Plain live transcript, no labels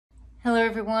Hello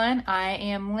everyone, I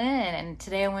am Lynn, and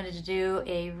today I wanted to do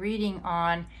a reading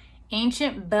on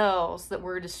ancient bells that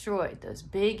were destroyed. Those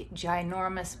big,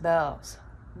 ginormous bells.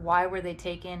 Why were they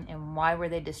taken and why were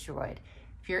they destroyed?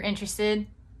 If you're interested,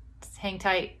 hang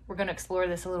tight. We're going to explore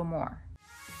this a little more.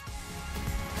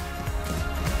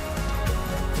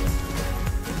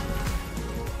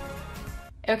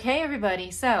 Okay everybody,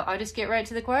 so I'll just get right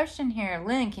to the question here.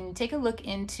 Lynn, can you take a look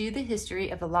into the history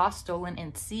of the lost, stolen,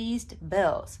 and seized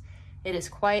bells? It is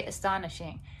quite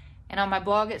astonishing. And on my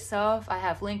blog itself, I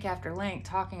have link after link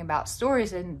talking about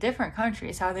stories in different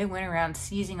countries, how they went around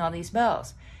seizing all these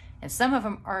bells. And some of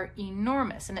them are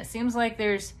enormous. And it seems like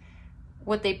there's,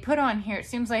 what they put on here, it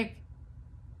seems like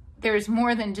there's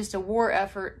more than just a war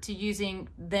effort to using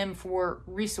them for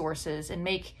resources and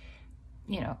make,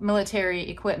 military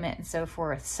equipment and so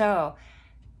forth. So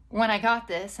when I got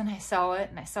this and I saw it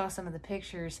and I saw some of the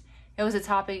pictures, it was a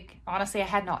topic, honestly, I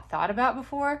had not thought about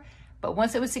before. But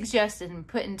once it was suggested and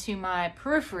put into my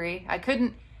periphery, I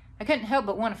couldn't help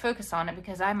but want to focus on it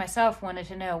because I myself wanted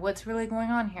to know what's really going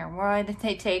on here. Why did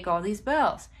they take all these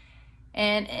bells?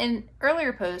 And in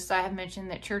earlier posts, I have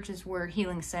mentioned that churches were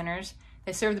healing centers.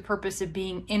 They serve the purpose of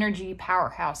being energy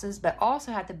powerhouses, but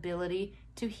also had the ability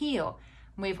to heal.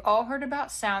 We've all heard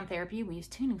about sound therapy. We use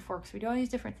tuning forks. We do all these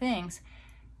different things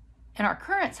in our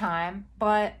current time,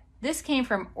 but this came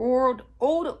from old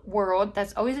world.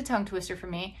 That's always a tongue twister for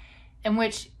me, in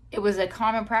which it was a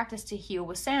common practice to heal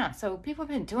with sound. So people have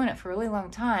been doing it for a really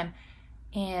long time,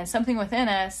 and something within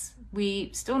us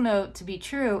we still know to be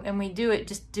true, and we do it,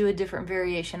 just do a different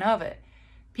variation of it.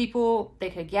 People,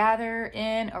 they could gather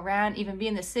in, around, even be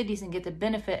in the cities and get the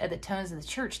benefit of the tones of the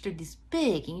church through these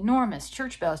big, enormous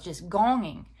church bells just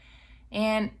gonging.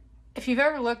 And if you've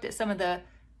ever looked at some of the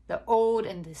old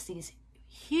and these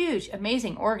huge,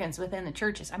 amazing organs within the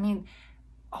churches, I mean,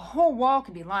 a whole wall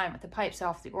could be lined with the pipes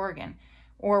off the organ.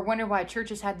 Or wonder why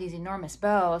churches had these enormous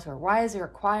bells, or why is there a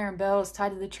choir and bells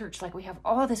tied to the church? Like, we have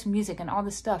all this music and all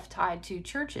this stuff tied to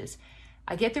churches.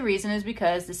 I get the reason is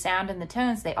because the sound and the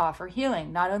tones, they offer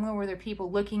healing. Not only were there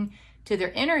people looking to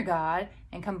their inner God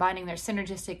and combining their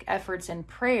synergistic efforts and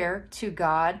prayer to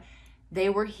God, they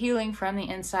were healing from the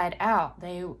inside out.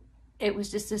 It was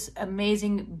just this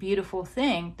amazing, beautiful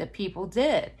thing that people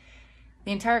did.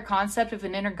 The entire concept of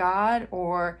an inner God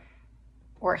or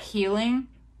healing,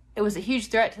 it was a huge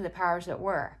threat to the powers that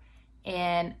were.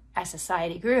 And as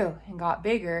society grew and got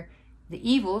bigger, the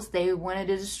evils, they wanted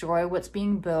to destroy what's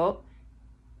being built.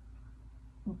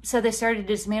 So they started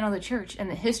to dismantle the church and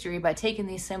the history by taking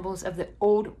these symbols of the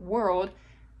old world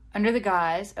under the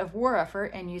guise of war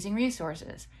effort and using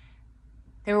resources.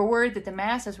 They were worried that the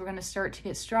masses were going to start to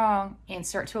get strong and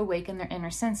start to awaken their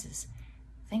inner senses.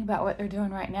 Think about what they're doing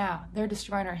right now. They're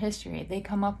destroying our history. They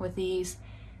come up with these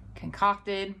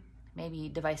concocted, maybe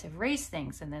divisive race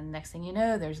things, and then next thing you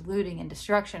know, there's looting and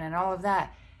destruction and all of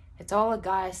that. It's all a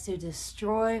guise to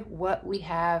destroy what we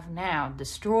have now.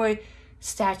 Destroy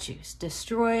statues.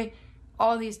 Destroy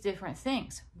all these different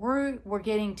things. We're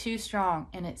getting too strong,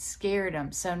 and it scared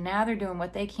them. So now they're doing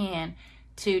what they can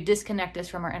to disconnect us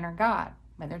from our inner God.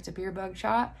 Whether it's a beer bug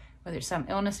shot, whether it's some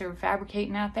illness they're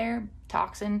fabricating out there,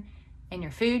 toxin in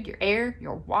your food, your air,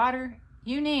 your water,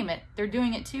 you name it, they're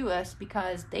doing it to us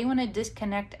because they want to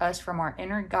disconnect us from our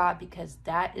inner God, because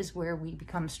that is where we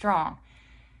become strong.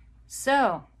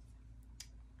 So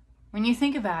when you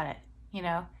think about it,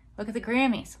 look at the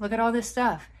Grammys, look at all this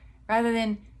stuff. Rather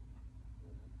than,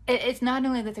 it's not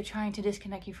only that they're trying to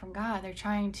disconnect you from God, they're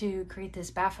trying to create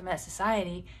this Baphomet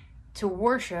society to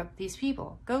worship these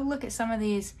people. Go look at some of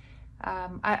these.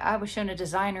 I was shown a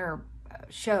designer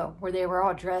show where they were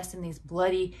all dressed in these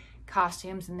bloody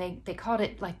costumes, and they called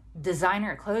it like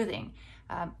designer clothing.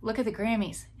 Look at the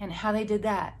Grammys and how they did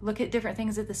that. Look at different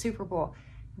things at the Super Bowl.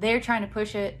 They're trying to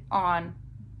push it on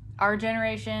our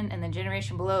generation and the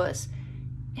generation below us,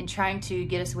 and trying to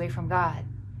get us away from God.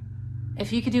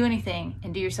 If you could do anything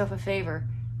and do yourself a favor,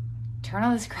 turn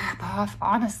all this crap off.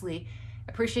 Honestly,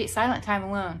 appreciate silent time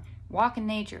alone. Walk in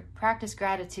nature, practice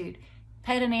gratitude,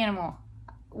 pet an animal.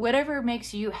 Whatever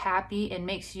makes you happy and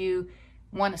makes you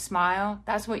want to smile,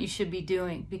 that's what you should be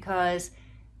doing, because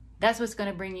that's what's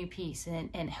going to bring you peace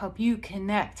and help you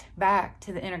connect back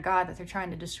to the inner God that they're trying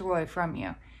to destroy from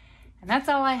you. And that's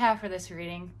all I have for this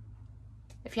reading.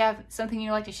 If you have something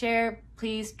you'd like to share,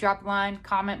 please drop a line,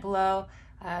 comment below,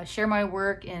 share my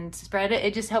work and spread it.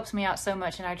 It just helps me out so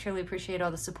much, and I truly appreciate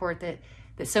all the support that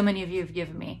so many of you have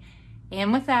given me.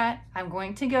 And with that, I'm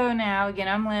going to go now. Again,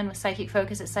 I'm Lynn with Psychic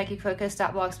Focus at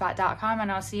psychicfocus.blogspot.com,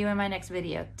 and I'll see you in my next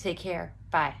video. Take care.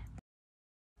 Bye.